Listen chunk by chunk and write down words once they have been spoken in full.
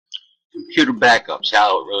Computer backups,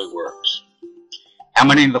 how it really works. How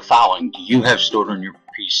many of the following do you have stored on your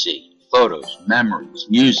PC? Photos, memories,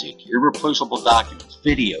 music, irreplaceable documents,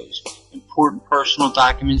 videos, important personal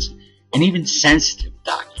documents, and even sensitive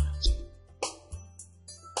documents.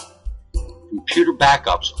 Computer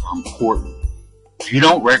backups are important. If you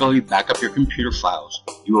don't regularly back up your computer files,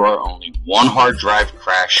 you are only one hard drive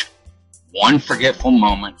crash, one forgetful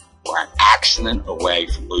moment, or an accident away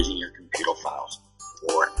from losing your computer files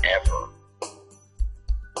forever.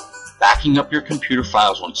 Backing up your computer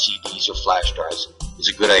files on CDs or flash drives is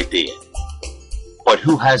a good idea, but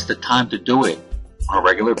who has the time to do it on a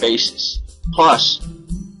regular basis? Plus,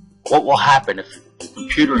 what will happen if your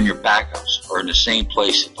computer and your backups are in the same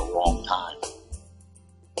place at the wrong time?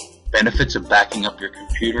 Benefits of backing up your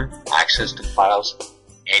computer: access to files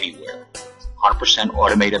anywhere, 100%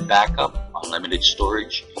 automated backup, unlimited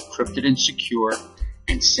storage, encrypted and secure,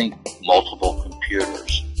 and sync multiple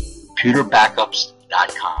computers.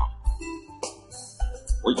 Computerbackups.com.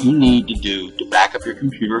 What you need to do to back up your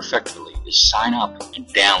computer effectively is sign up and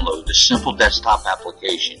download the simple desktop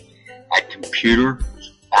application at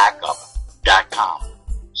computerbackup.com.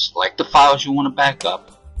 Select the files you want to back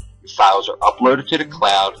up. Your files are uploaded to the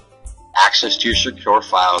cloud. Access to your secure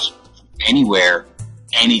files from anywhere,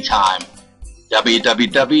 anytime.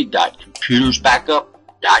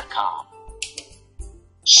 www.computersbackup.com.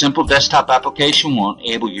 Simple desktop application will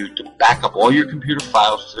enable you to back up all your computer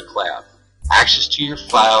files to the cloud. Access to your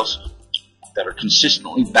files that are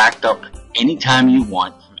consistently backed up anytime you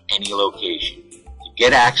want from any location. To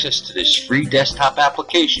get access to this free desktop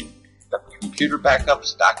application, go to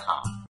computerbackups.com.